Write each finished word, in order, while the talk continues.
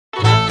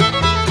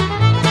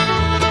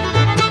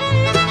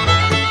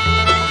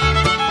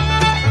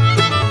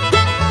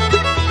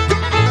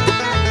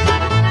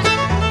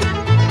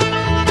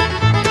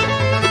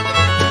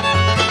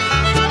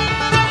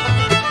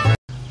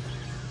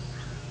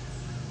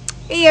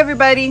Hey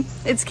everybody,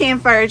 it's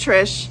Campfire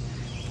Trish,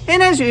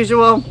 and as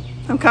usual,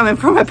 I'm coming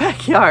from my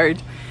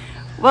backyard.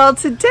 Well,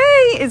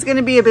 today is going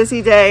to be a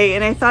busy day,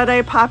 and I thought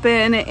I'd pop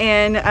in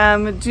and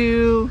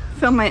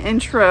film my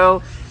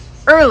intro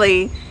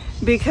early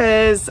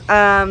because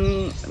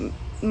my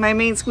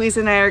main squeeze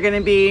and I are going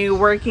to be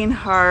working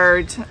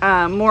hard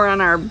more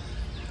on our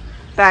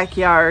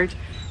backyard.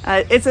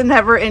 It's a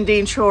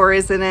never-ending chore,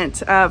 isn't it,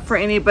 for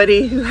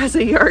anybody who has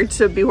a yard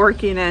to be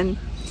working in.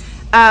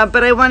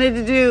 But I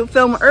wanted to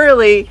film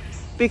early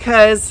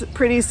because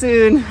pretty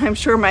soon I'm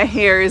sure my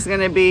hair is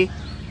going to be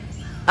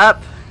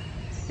up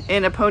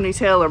in a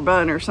ponytail or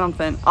bun or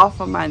something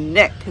off of my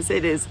neck because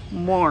it is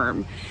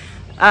warm.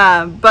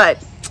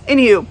 But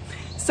anywho,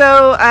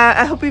 so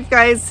I hope you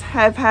guys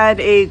have had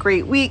a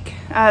great week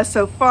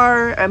so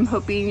far. I'm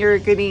hoping you're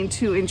getting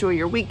to enjoy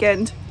your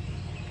weekend.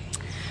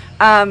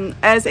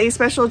 As a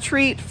special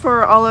treat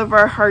for all of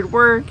our hard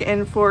work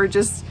and for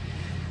just,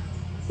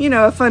 you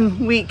know, a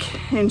fun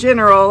week in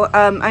general,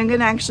 I'm going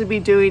to actually be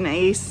doing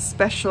a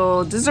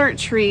special dessert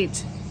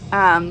treat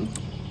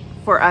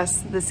for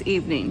us this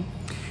evening.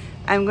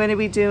 I'm going to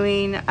be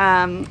doing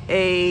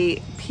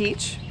a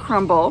peach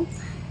crumble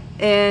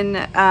in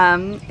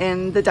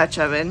the Dutch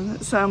oven.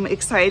 So I'm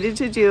excited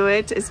to do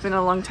it. It's been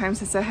a long time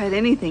since I had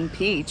anything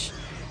peach,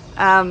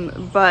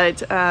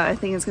 but I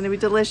think it's going to be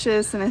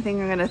delicious, and I think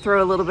I'm going to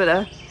throw a little bit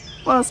of,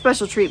 well, a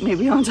special treat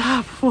maybe on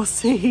top. We'll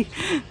see.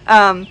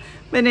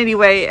 But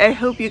anyway, I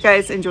hope you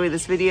guys enjoy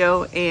this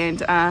video, and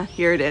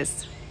here it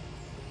is.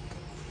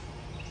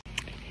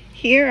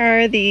 Here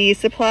are the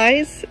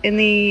supplies and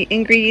the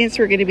ingredients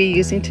we're going to be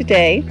using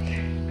today.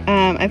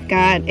 I've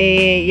got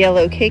a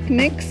yellow cake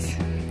mix,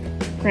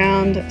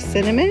 ground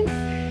cinnamon,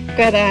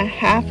 got a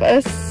half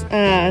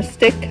a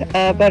stick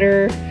of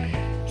butter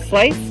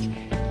sliced,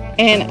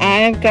 and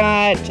I've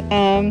got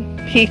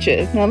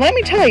peaches. Now let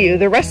me tell you,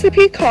 the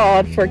recipe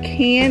called for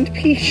canned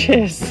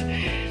peaches.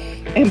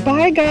 And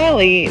by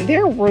golly,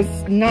 there was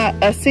not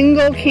a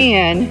single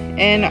can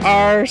in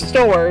our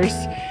stores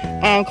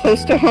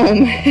close to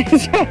home.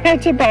 So I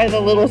had to buy the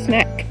little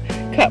snack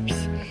cups.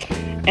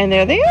 And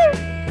there they are.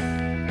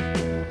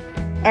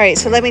 All right,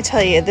 so let me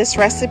tell you, this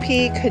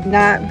recipe could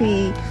not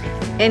be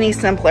any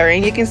simpler.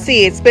 And you can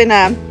see it's been,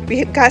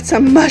 we got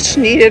some much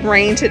needed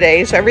rain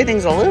today, so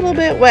everything's a little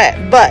bit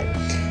wet, but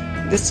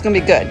this is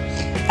gonna be good.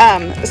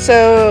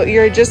 So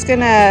you're just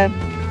gonna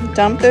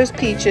dump those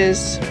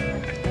peaches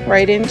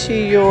right into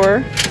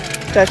your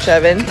Dutch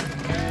oven.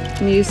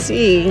 And you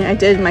see I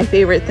did my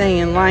favorite thing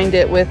and lined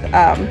it with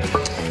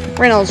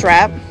Reynolds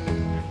wrap.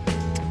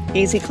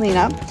 Easy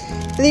cleanup.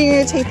 And then you're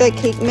going to take that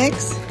cake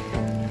mix,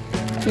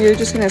 you're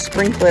just going to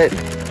sprinkle it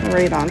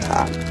right on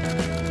top.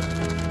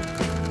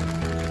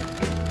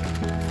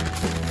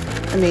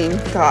 I mean,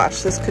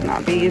 gosh, this could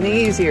not be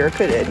any easier,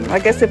 could it? I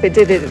guess if it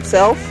did it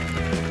itself,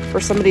 or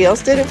somebody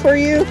else did it for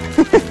you,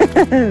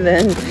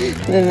 then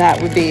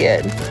that would be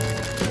it.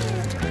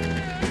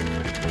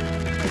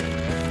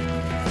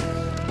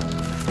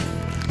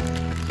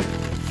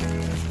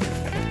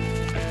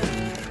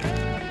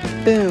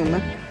 Boom.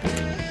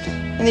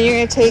 And then you're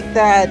going to take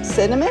that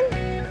cinnamon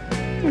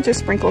and just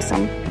sprinkle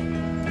some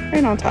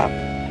right on top.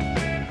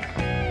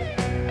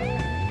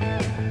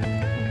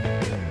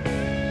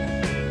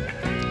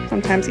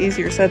 Sometimes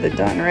easier said than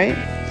done, right?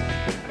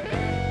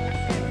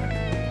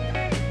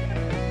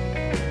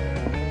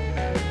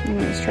 And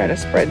let's try to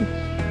spread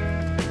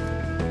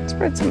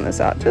some of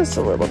this out just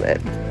a little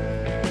bit.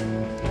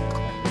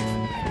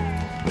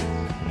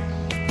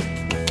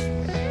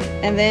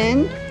 And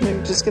then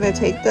we're just going to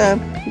take the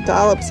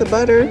dollops of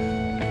butter,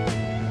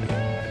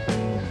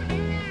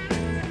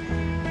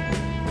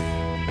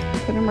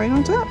 put them right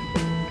on top.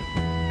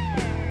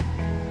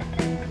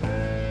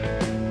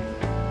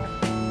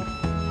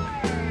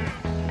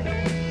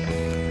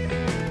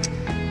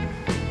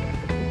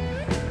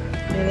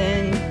 And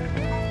then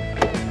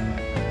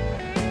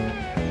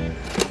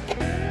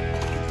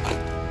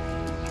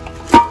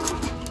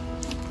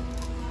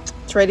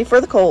it's ready for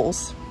the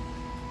coals.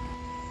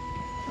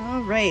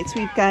 All right, so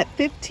we've got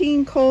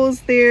 15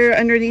 coals there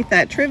underneath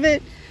that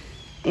trivet,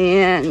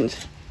 and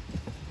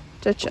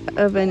Dutch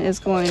oven is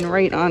going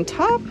right on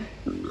top,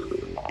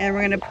 and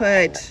we're going to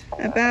put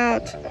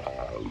about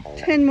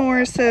 10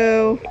 more or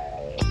so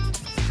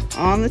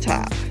on the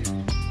top.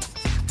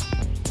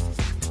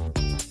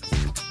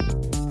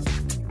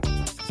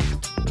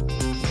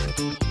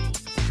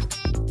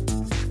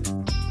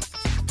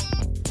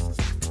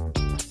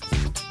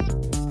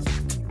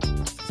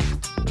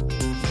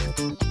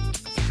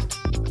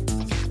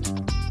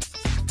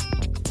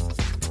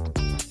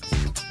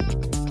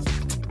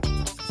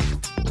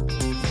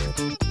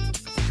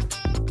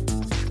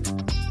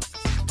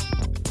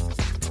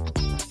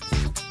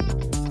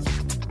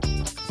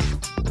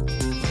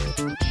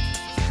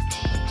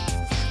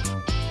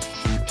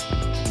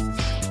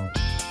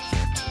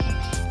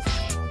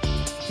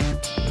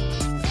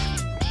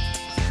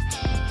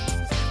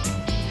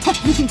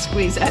 We can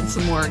squeeze, add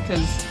some more,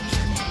 because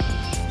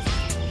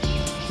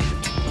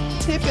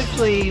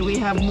typically we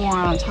have more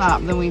on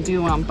top than we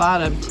do on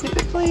bottom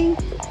typically,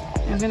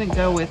 I'm gonna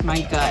go with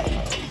my gut.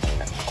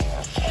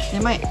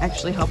 It might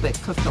actually help it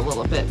cook a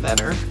little bit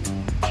better,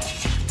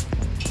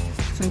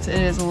 since it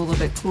is a little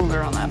bit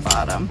cooler on that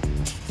bottom.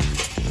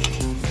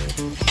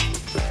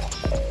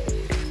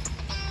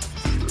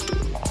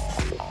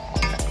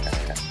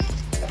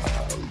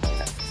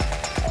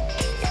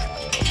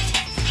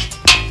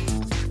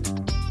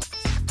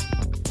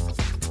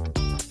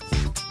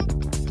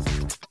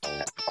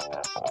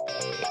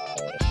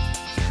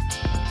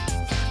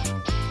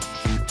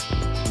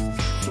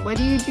 So what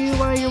do you do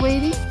while you're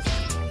waiting?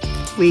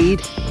 Weed.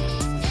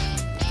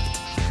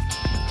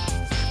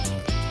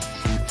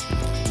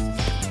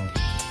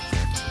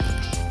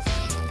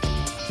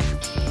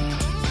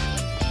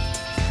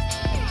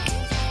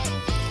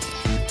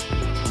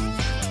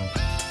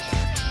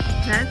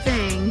 That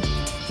thing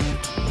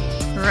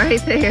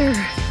right there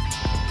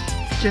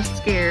just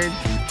scared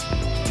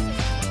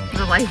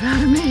the life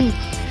out of me.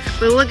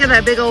 But look at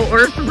that big old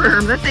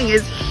earthworm. That thing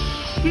is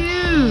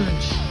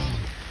huge.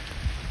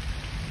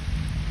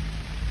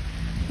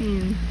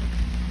 And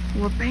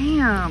well,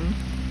 bam.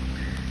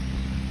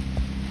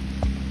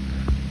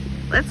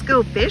 Let's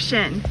go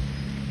fishing.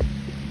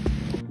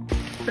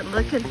 But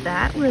look at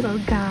that little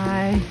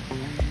guy.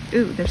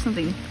 Ooh, there's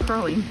something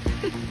crawling.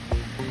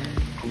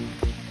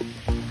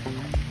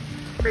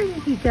 Where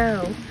did he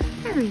go?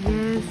 There he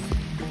is.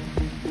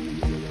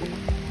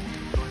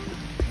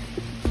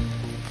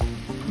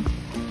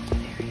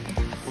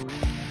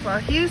 Well,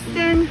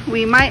 Houston,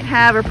 we might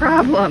have a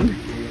problem.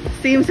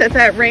 Seems that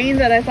that rain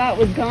that I thought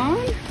was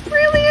gone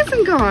really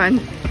isn't gone.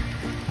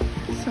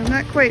 So I'm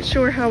not quite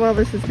sure how well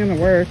this is gonna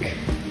work.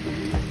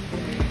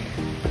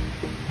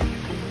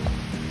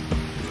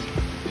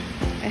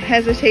 I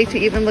hesitate to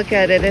even look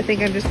at it. I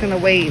think I'm just gonna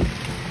wait.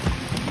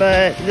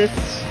 But this,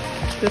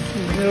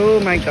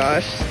 oh my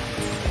gosh.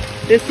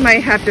 This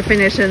might have to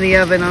finish in the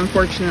oven,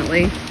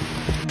 unfortunately.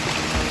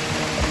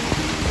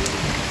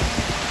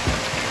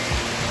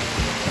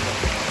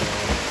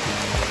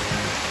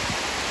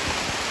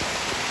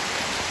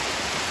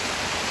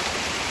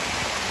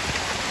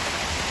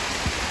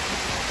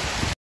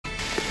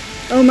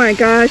 Oh my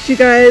gosh, you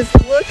guys,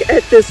 look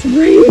at this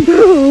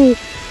rainbow.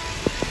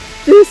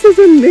 This is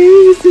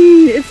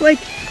amazing. It's like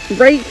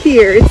right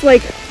here. It's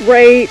like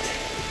right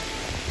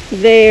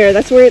there.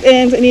 That's where it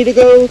ends. I need to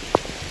go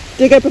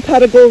dig up a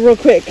pot of gold real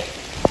quick.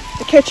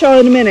 I'll catch y'all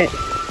in a minute.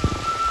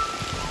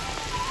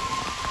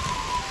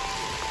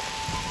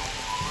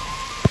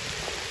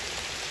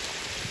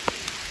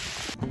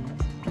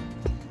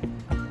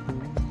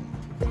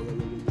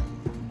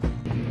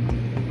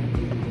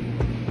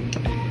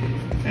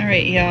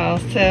 Alright y'all,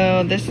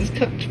 so this is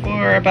cooked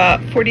for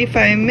about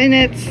 45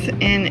 minutes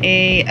in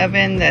a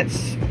oven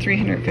that's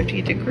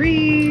 350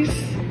 degrees.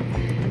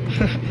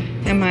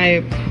 And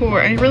my poor,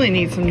 I really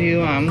need some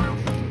new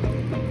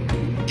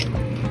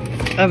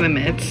oven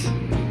mitts.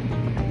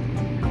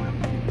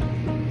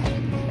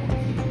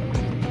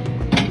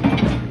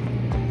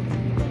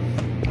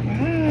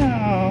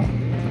 Wow.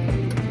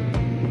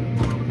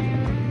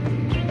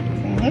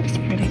 That looks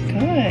pretty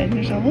good.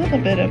 There's a little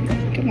bit of,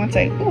 once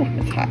I, oh,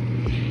 it's hot.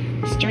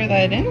 Stir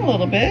that in a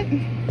little bit.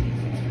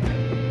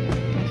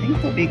 I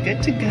think we'll be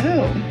good to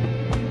go.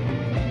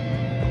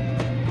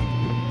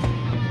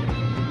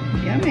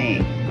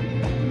 Yummy.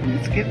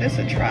 Let's give this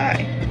a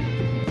try.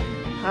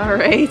 All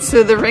right,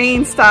 so the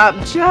rain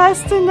stopped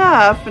just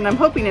enough, and I'm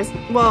hoping it's,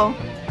 well,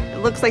 it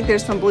looks like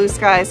there's some blue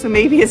sky, so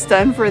maybe it's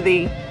done for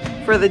the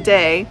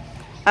day,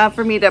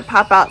 for me to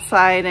pop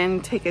outside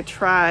and take a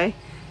try.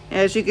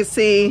 As you can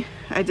see,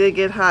 I did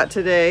get hot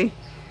today,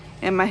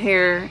 and my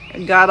hair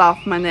got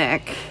off my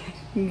neck.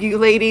 You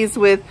ladies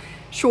with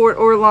short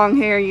or long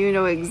hair, you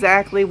know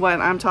exactly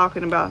what I'm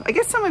talking about. I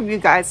guess some of you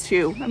guys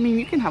too. I mean,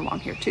 you can have long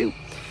hair too.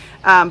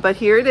 But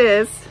here it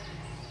is.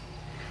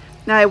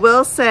 Now I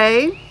will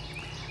say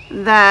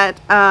that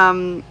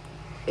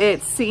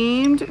it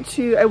seemed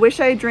to, I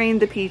wish I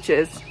drained the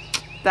peaches.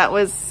 That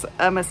was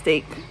a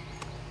mistake.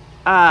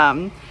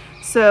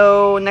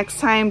 So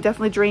next time,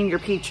 definitely drain your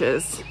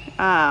peaches.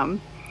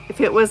 If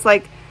it was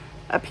like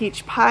a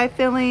peach pie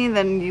filling,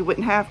 then you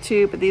wouldn't have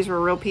to, but these were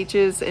real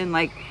peaches, and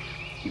like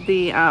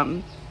the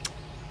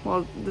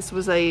well, this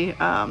was a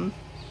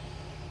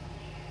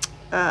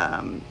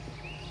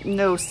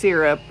no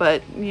syrup,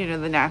 but you know,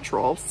 the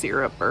natural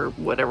syrup or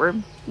whatever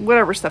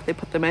stuff they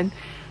put them in.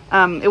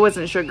 It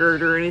wasn't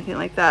sugared or anything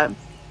like that.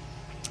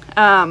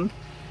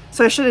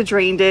 So I should have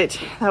drained it.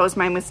 That was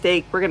my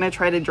mistake. We're gonna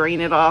try to drain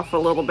it off a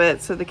little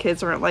bit so the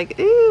kids aren't like,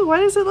 ooh,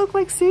 why does it look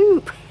like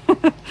soup?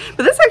 But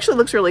this actually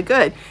looks really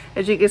good.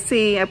 As you can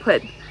see, I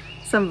put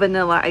some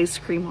vanilla ice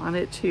cream on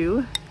it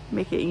to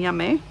make it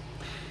yummy.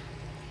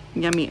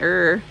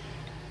 Yummy-er.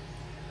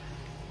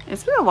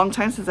 It's been a long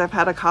time since I've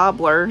had a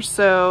cobbler,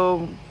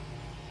 so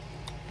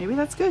maybe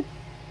that's good.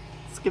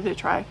 Let's give it a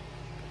try.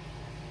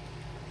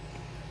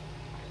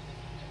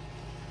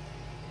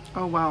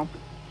 Oh, wow.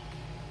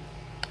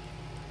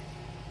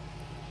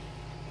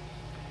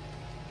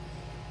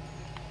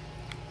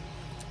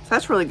 So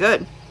that's really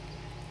good.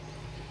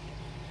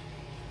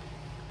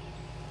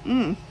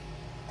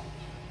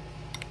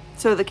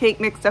 So the cake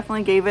mix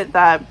definitely gave it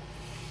that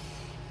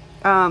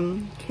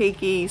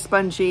cakey,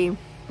 spongy,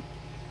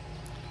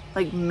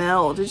 like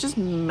meld. It just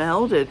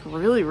melded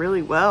really,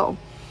 really well.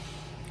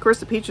 Of course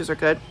the peaches are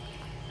good.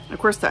 Of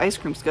course the ice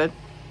cream's good.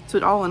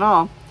 So all in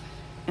all,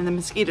 and the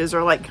mosquitoes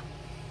are like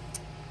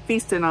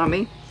feasting on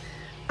me.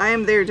 I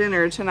am their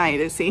dinner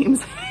tonight, it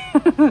seems.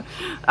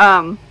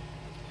 I'm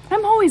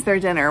always their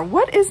dinner.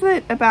 What is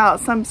it about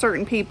some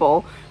certain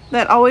people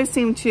that always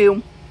seem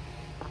to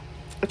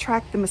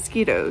attract the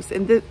mosquitoes?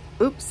 And the,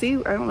 oops, see,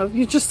 I don't know if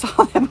you just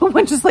saw that, but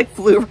one just like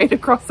flew right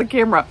across the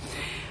camera.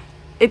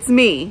 It's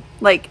me.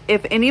 Like,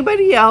 if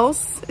anybody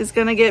else is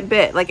gonna get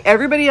bit, like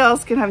everybody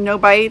else can have no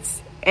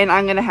bites and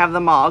I'm gonna have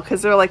them all,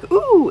 because they're like,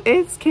 ooh,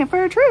 it's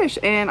Campfire Trish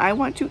and I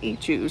want to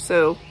eat you.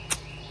 So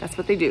that's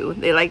what they do.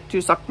 They like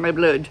to suck my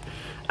blood.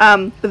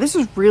 But this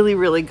is really,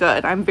 really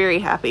good. I'm very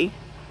happy.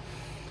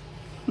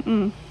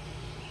 Like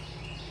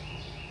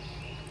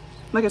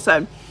I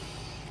said,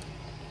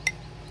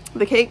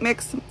 the cake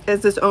mix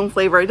is its own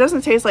flavor. It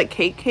doesn't taste like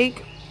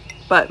cake,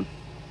 but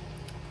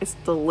it's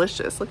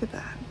delicious. Look at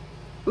that.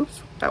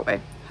 Oops, that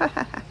way.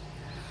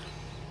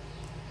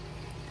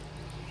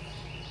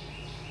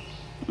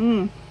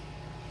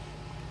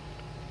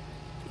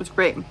 It's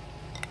great.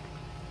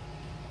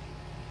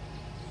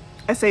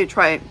 I say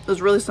try it. It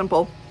was really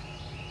simple.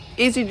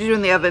 Easy to do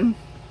in the oven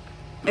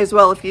as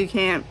well if you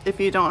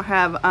don't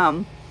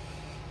have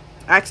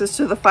access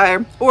to the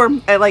fire, or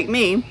like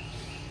me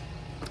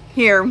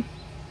here,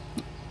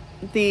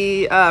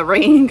 the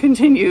rain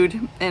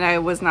continued and I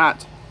was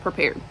not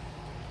prepared.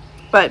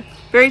 But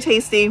very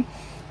tasty.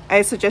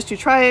 I suggest you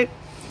try it.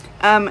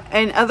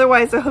 And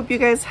otherwise, I hope you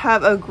guys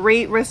have a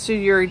great rest of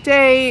your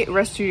day,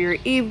 rest of your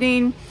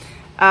evening.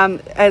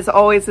 As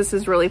always, this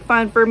is really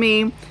fun for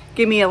me.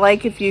 Give me a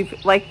like if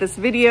you've liked this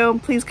video.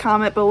 Please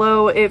comment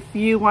below if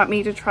you want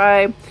me to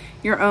try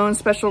your own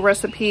special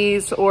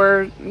recipes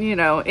or, you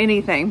know,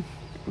 anything.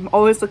 I'm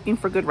always looking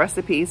for good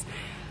recipes.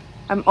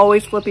 I'm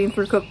always flipping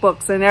through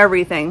cookbooks and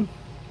everything.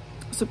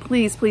 So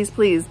please, please,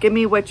 please give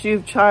me what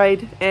you've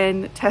tried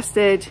and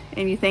tested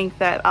and you think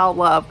that I'll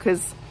love,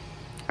 because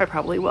I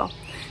probably will.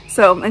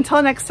 So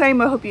until next time,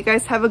 I hope you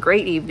guys have a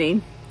great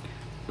evening.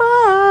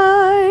 Bye.